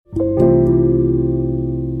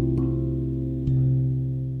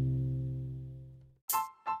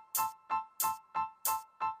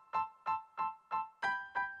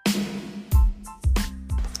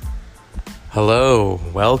Hello,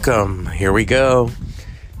 welcome. Here we go.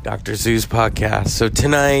 Dr. Zoo's podcast. So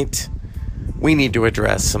tonight, we need to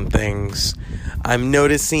address some things. I'm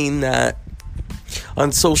noticing that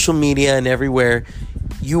on social media and everywhere,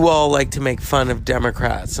 you all like to make fun of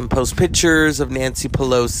Democrats and post pictures of Nancy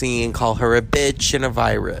Pelosi and call her a bitch and a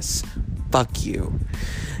virus. Fuck you.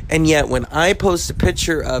 And yet, when I post a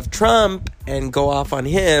picture of Trump and go off on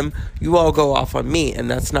him, you all go off on me,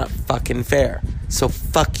 and that's not fucking fair. So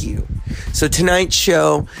fuck you. So tonight's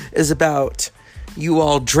show is about you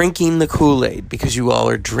all drinking the Kool-Aid, because you all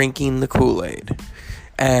are drinking the Kool-Aid.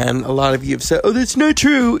 And a lot of you have said, oh, that's not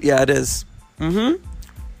true. Yeah, it is.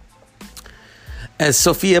 As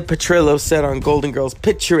Sophia Petrillo said on Golden Girls,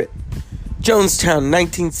 picture it. Jonestown,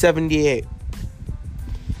 1978.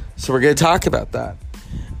 So we're going to talk about that.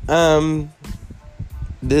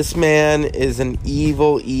 This man is an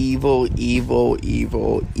evil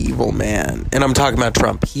man. And I'm talking about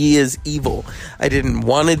Trump. He is evil. I didn't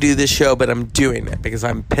want to do this show, but I'm doing it because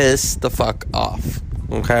I'm pissed the fuck off.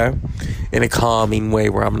 Okay? In a calming way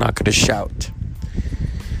where I'm not going to shout.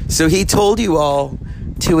 So he told you all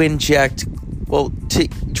to to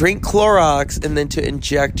drink Clorox and then to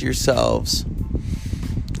inject yourselves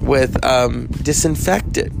with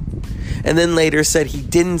disinfectant. And then later said he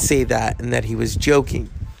didn't say that and that he was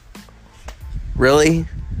joking. Really?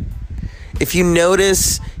 If you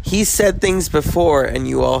notice, he said things before and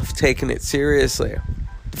you all have taken it seriously.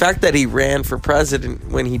 The fact that he ran for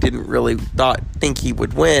president when he didn't really think he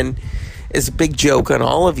would win is a big joke on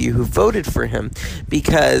all of you who voted for him,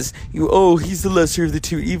 because he's the lesser of the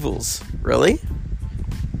two evils. Really?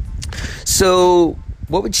 So,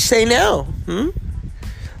 what would you say now? A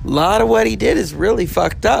lot of what he did is really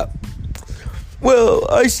fucked up. Well,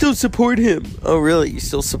 I still support him. Oh, really? You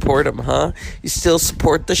still support him, huh? You still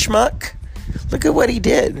support the schmuck? Look at what he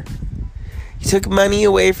did. He took money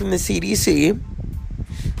away from the CDC.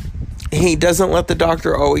 He doesn't let the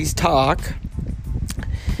doctor always talk.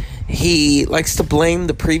 He likes to blame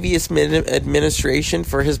the previous administration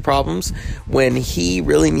for his problems when he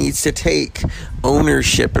really needs to take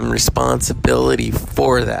ownership and responsibility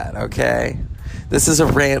for that, okay? This is a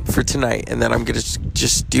rant for tonight, and then I'm going to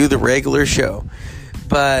just do the regular show.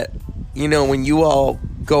 But, when you all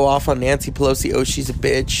go off on Nancy Pelosi, she's a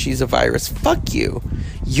bitch, she's a virus, fuck you.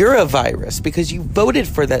 You're a virus because you voted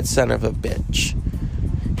for that son of a bitch.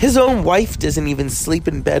 His own wife doesn't even sleep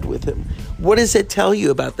in bed with him. What does it tell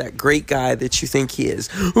you about that great guy that you think he is?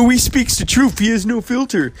 Oh, he speaks the truth. He has no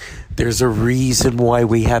filter. There's a reason why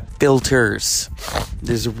we have filters.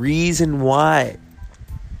 There's a reason why.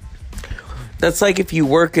 That's like if you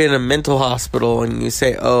work in a mental hospital and you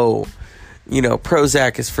say,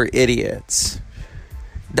 Prozac is for idiots.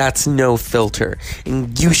 That's no filter.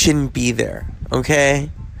 And you shouldn't be there,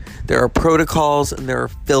 okay? There are protocols and there are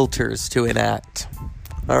filters to enact.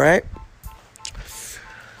 All right?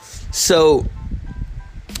 So,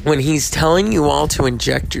 when he's telling you all to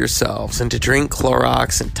inject yourselves and to drink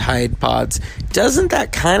Clorox and Tide Pods, doesn't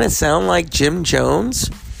that kind of sound like Jim Jones?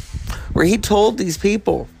 Where he told these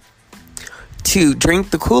people to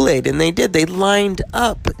drink the Kool-Aid, and they did. They lined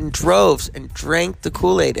up in droves and drank the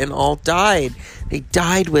Kool-Aid and all died. They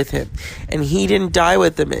died with him. And he didn't die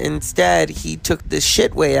with them. Instead, he took the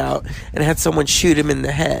shit way out and had someone shoot him in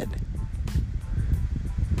the head.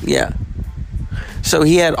 Yeah. So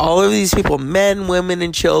he had all of these people, men, women,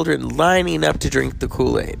 and children, lining up to drink the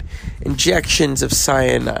Kool-Aid. Injections of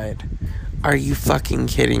cyanide. Are you fucking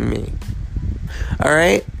kidding me? All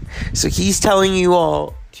right? So he's telling you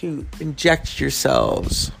all to inject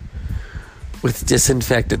yourselves with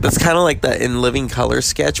disinfectant. That's kind of like that In Living Color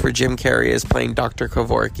sketch where Jim Carrey is playing Dr.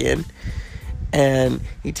 Kevorkian, and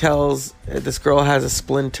he tells this girl has a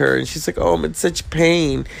splinter, and she's like, I'm in such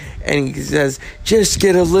pain, and he says, just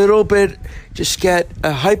get a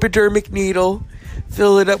hypodermic needle,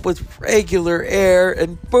 fill it up with regular air,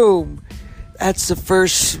 and boom, that's the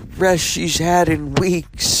first rest she's had in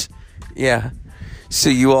weeks. Yeah. So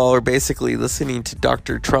you all are basically listening to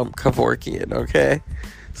Dr. Trump Kevorkian, okay?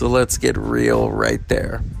 So let's get real right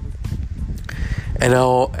there. And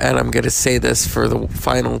I'm going to say this for the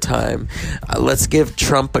final time. Let's give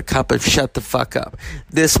Trump a cup of shut the fuck up.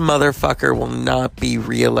 This motherfucker will not be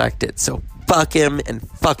reelected. So fuck him and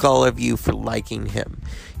fuck all of you for liking him.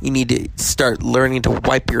 You need to start learning to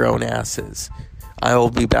wipe your own asses. I will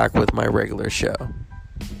be back with my regular show.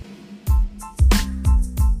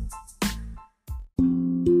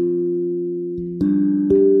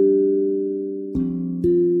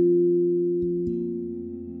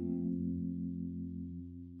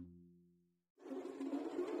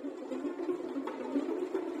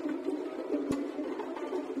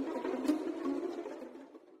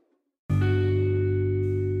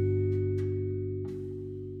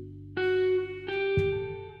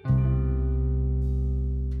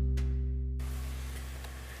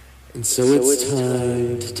 And so it's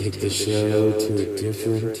time to take the show to a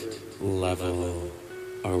different level.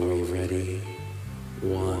 Are we ready?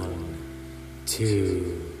 1,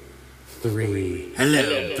 2, 3.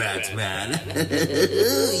 Hello, Batman.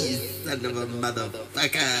 You son of a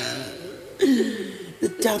motherfucker. The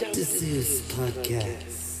Dr. Zeus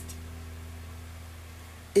podcast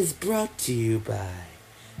is brought to you by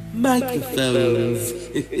microphones.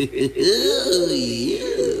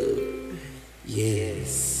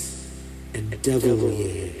 Yes, and double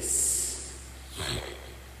yes.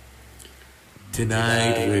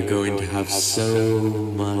 Tonight we're going to have so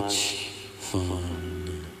much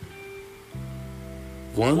fun.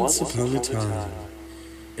 Once upon a time,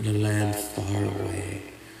 in a land far away,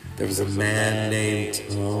 there was a man named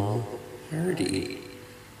Tom Hardy.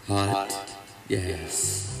 Hot,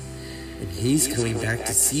 yes. And he's coming back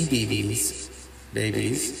to see babies,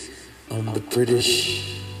 on the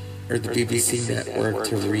the BBC network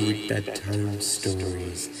to read bedtime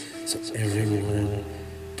stories. So everyone,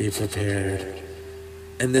 be prepared.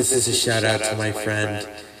 And this is a shout out to my friend.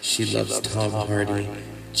 She loves Tom Hardy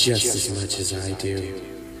just as much as I do.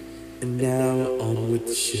 And now on with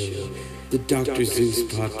the show. The Dr. Zeus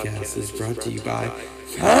podcast is brought to you by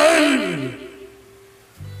Fun!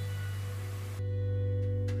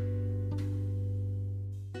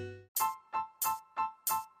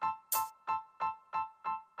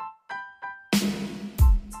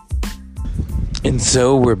 And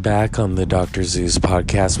so we're back on the Dr. Zeus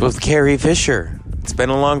podcast with Carrie Fisher. It's been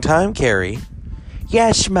a long time, Carrie.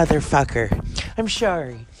 Yes, motherfucker. I'm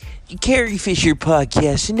sorry. The Carrie Fisher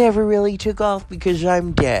podcast never really took off because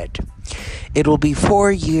I'm dead. It'll be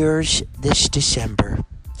 4 years this December.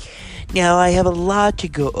 Now, I have a lot to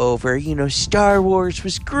go over. You know, Star Wars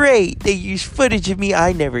was great. They used footage of me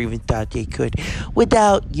I never even thought they could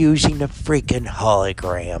without using a freaking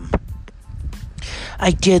hologram. I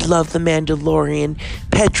did love The Mandalorian.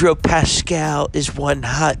 Pedro Pascal is one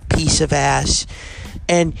hot piece of ass.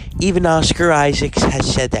 And even Oscar Isaacs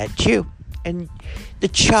has said that too. And the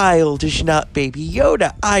child is not Baby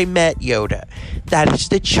Yoda. I met Yoda. That is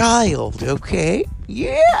the child, okay?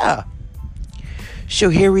 Yeah. So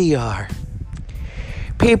here we are.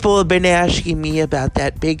 People have been asking me about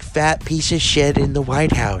that big fat piece of shit in the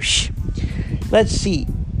White House. Let's see.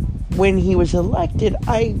 When he was elected,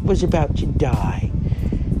 I was about to die.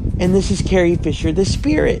 And this is Carrie Fisher, the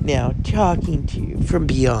spirit now, talking to you from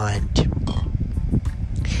beyond.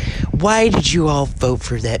 Why did you all vote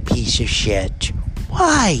for that piece of shit?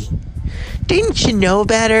 Why? Didn't you know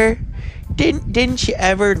better? Didn't you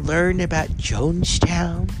ever learn about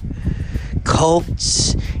Jonestown?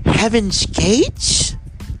 Cults? Heaven's Gates?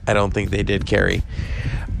 I don't think they did, Carrie.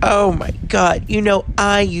 Oh my God, you know,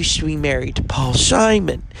 I used to be married to Paul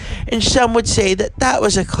Simon, and some would say that that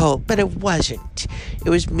was a cult, but it wasn't. It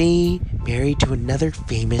was me married to another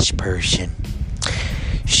famous person.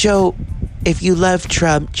 So, if you love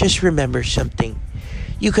Trump, just remember something.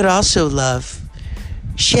 You could also love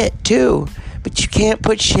shit too, but you can't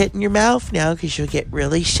put shit in your mouth now because you'll get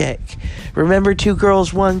really sick. Remember 2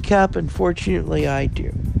 girls, 1 cup? Unfortunately, I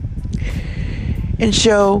do. And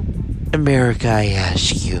so, America, I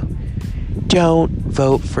ask you, don't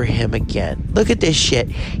vote for him again. Look at this shit.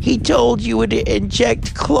 He told you to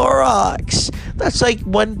inject Clorox. That's like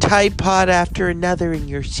one Tide Pod after another in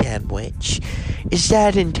your sandwich. Is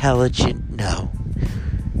that intelligent? No.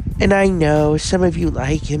 And I know some of you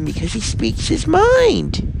like him because he speaks his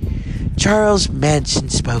mind. Charles Manson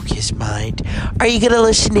spoke his mind. Are you going to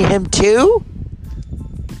listen to him too?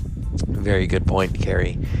 Very good point,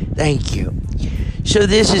 Carrie. Thank you. So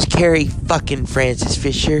this is Carrie fucking Francis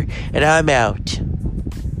Fisher, and I'm out.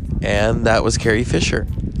 And that was Carrie Fisher.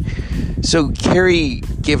 So Carrie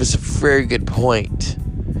gave us a very good point.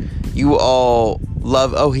 You all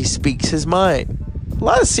love, he speaks his mind. A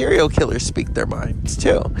lot of serial killers speak their minds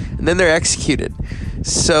too, and then they're executed.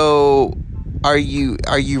 So are you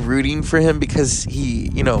rooting for him because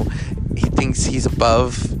he thinks he's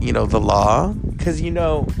above, the law? Because,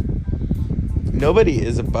 nobody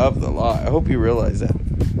is above the law. I hope you realize that.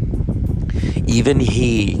 Even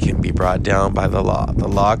he can be brought down by the law. The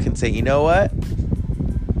law can say, you know what?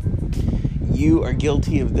 You are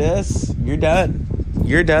guilty of this. You're done.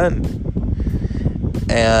 You're done.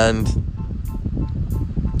 And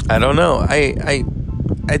I don't know.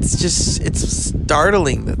 It's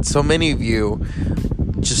startling that so many of you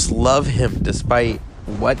just love him despite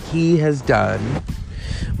what he has done.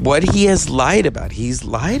 What he has lied about. He's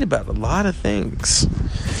lied about a lot of things.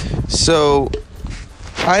 So,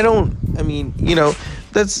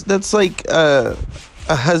 that's like a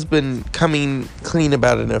husband coming clean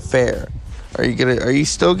about an affair. Are you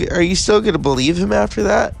still gonna believe him after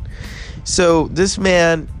that? So this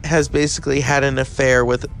man has basically had an affair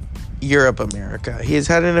with Europe, America. He has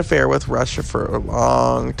had an affair with Russia for a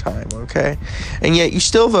long time, okay? And yet you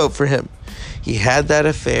still vote for him. He had that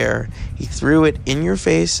affair. He threw it in your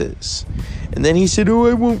faces. And then he said, oh,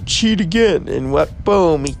 I won't cheat again. And what?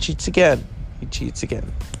 Boom, he cheats again. He cheats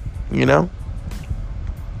again. You know?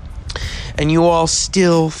 And you all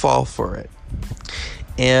still fall for it.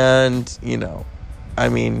 And, you know, I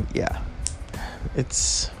mean, yeah.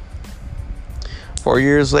 It's 4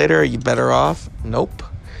 years later, are you better off? Nope.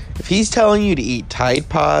 If he's telling you to eat Tide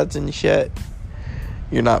Pods and shit,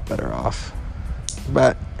 you're not better off.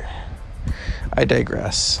 But I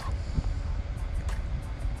digress.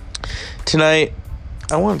 Tonight,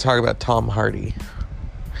 I want to talk about Tom Hardy.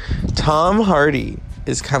 Tom Hardy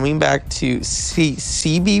is coming back to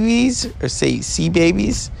C-Babies, or say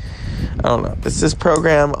C-Babies. I don't know. It's this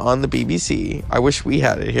program on the BBC. I wish we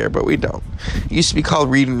had it here, but we don't. It used to be called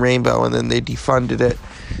Reading Rainbow, and then they defunded it.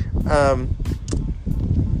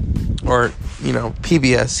 Or, you know,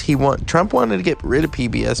 PBS. Trump wanted to get rid of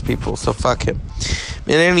PBS people, so fuck him.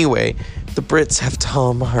 And anyway, the Brits have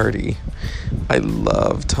Tom Hardy. I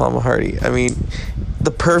love Tom Hardy. I mean,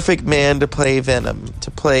 the perfect man to play Venom, to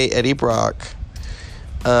play Eddie Brock.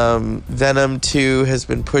 Venom 2 has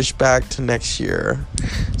been pushed back to next year,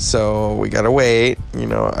 so we gotta wait. You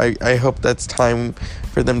know, I hope that's time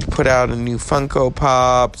for them to put out a new Funko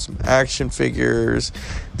Pop, some action figures,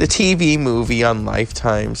 the TV movie on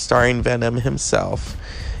Lifetime starring Venom himself.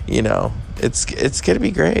 You know, it's gonna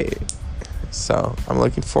be great. So I'm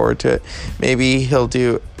looking forward to it. Maybe he'll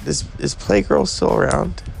do. Is Playgirl still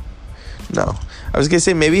around? No, I was gonna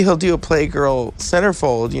say maybe he'll do a Playgirl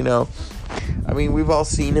centerfold. You know. I mean, we've all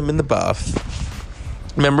seen him in the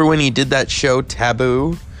buff. Remember when he did that show,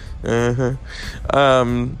 Taboo? And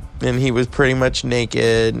he was pretty much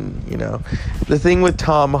naked. And, you know, the thing with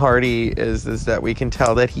Tom Hardy is that we can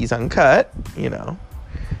tell that he's uncut. You know,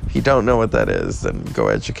 if you don't know what that is, then go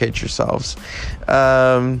educate yourselves.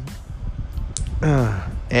 And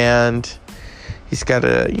he's got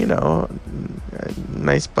a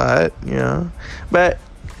nice butt. You know, but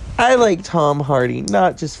I like Tom Hardy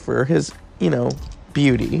not just for his,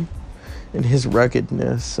 beauty and his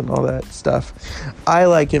ruggedness and all that stuff. I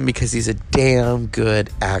like him because he's a damn good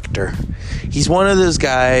actor. He's one of those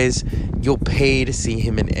guys you'll pay to see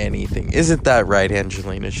him in anything. Isn't that right,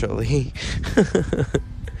 Angelina Jolie?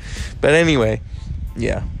 But anyway,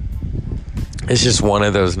 yeah. It's just one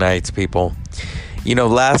of those nights, people. You know,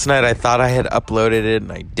 last night I thought I had uploaded it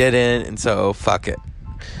and I didn't, and so fuck it.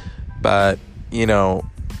 But, you know,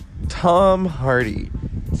 Tom Hardy.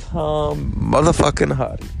 Tom motherfucking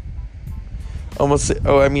Hardy.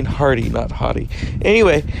 Hardy, not Hottie.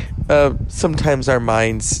 Anyway, sometimes our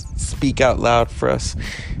minds speak out loud for us.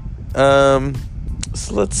 So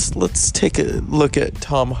let's take a look at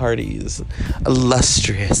Tom Hardy's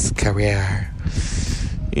illustrious career.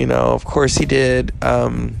 You know, of course he did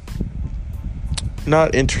not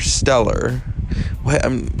Interstellar. What,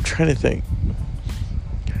 I'm trying to think.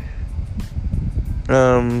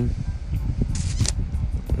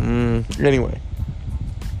 Anyway.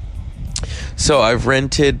 So I've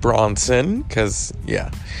rented Bronson, because,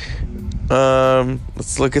 yeah.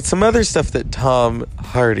 Let's look at some other stuff that Tom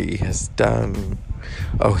Hardy has done.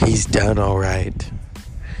 Oh, he's done all right.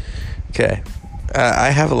 Okay.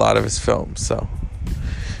 I have a lot of his films, so.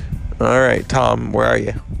 All right, Tom, where are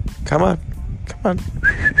you? Come on.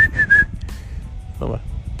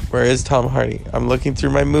 Where is Tom Hardy? I'm looking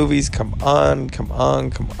through my movies. Come on.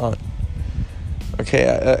 Okay,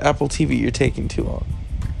 Apple TV, you're taking too long.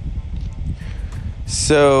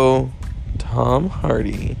 So, Tom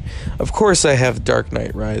Hardy. Of course I have Dark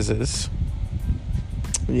Knight Rises.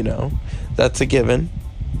 You know, that's a given.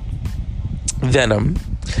 Venom.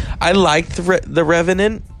 I liked the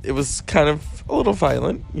Revenant. It was kind of a little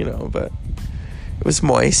violent, you know, but it was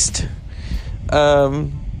moist.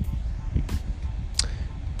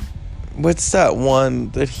 What's that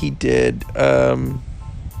one that he did?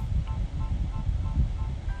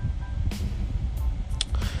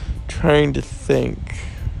 Trying to think,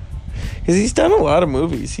 because he's done a lot of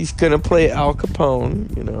movies. He's gonna play Al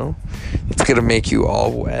Capone, you know. It's gonna make you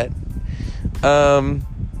all wet.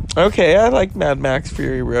 Okay, I like Mad Max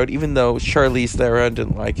Fury Road, even though Charlize Theron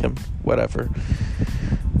didn't like him. Whatever.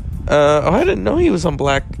 I didn't know he was on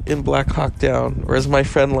Black Hawk Down, or as my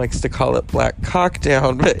friend likes to call it, Black Cock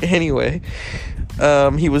Down. But anyway,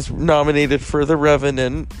 he was nominated for The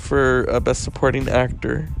Revenant for Best Supporting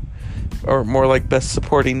Actor. Or more like Best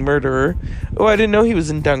Supporting Murderer. Oh, I didn't know he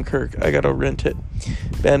was in Dunkirk. I gotta rent it.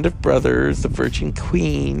 Band of Brothers, The Virgin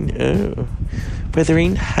Queen. Oh.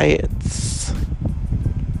 Wuthering Heights.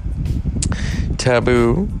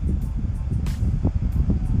 Taboo.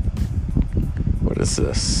 What is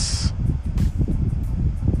this?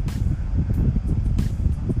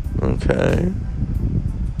 Okay.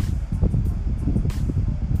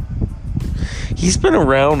 He's been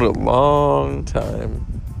around a long time.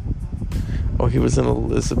 Oh, he was in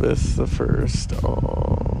Elizabeth the First.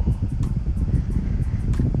 Oh.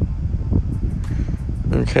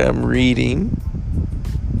 Okay, I'm reading.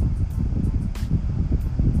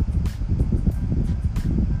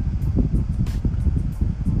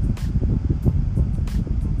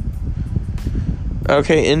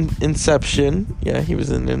 Okay, Inception. Yeah, he was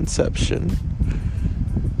in Inception.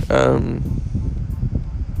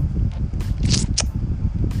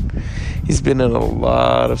 He's been in a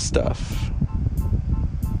lot of stuff.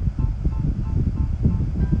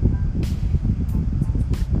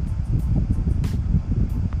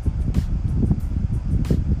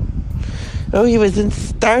 Oh, he was in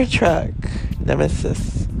Star Trek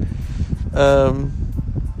Nemesis.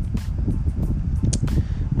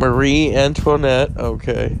 Marie Antoinette.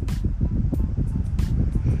 Okay.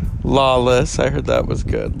 Lawless. I heard that was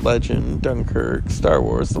good. Legend. Dunkirk. Star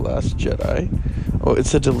Wars. The Last Jedi. Oh,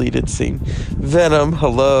 it's a deleted scene. Venom.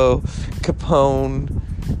 Hello. Capone.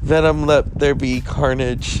 Venom. Let there be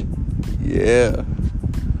carnage. Yeah.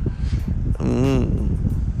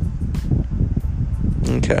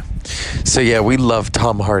 Okay. So yeah, we love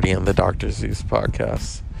Tom Hardy on the Dr. Zeus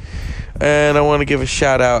podcast. And I want to give a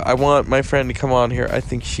shout out. I want my friend to come on here. I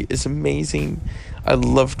think she is amazing. I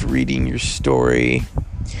loved reading your story.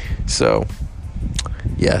 So,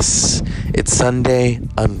 yes, it's Sunday,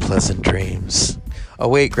 unpleasant dreams. Oh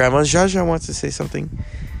wait, Grandma Jaja wants to say something.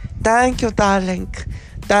 Thank you, darling.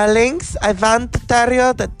 Darlings, I want to tell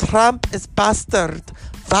you that Trump is bastard.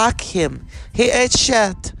 Fuck him. He ate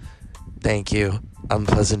shit. Thank you.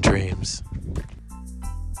 Unpleasant dreams.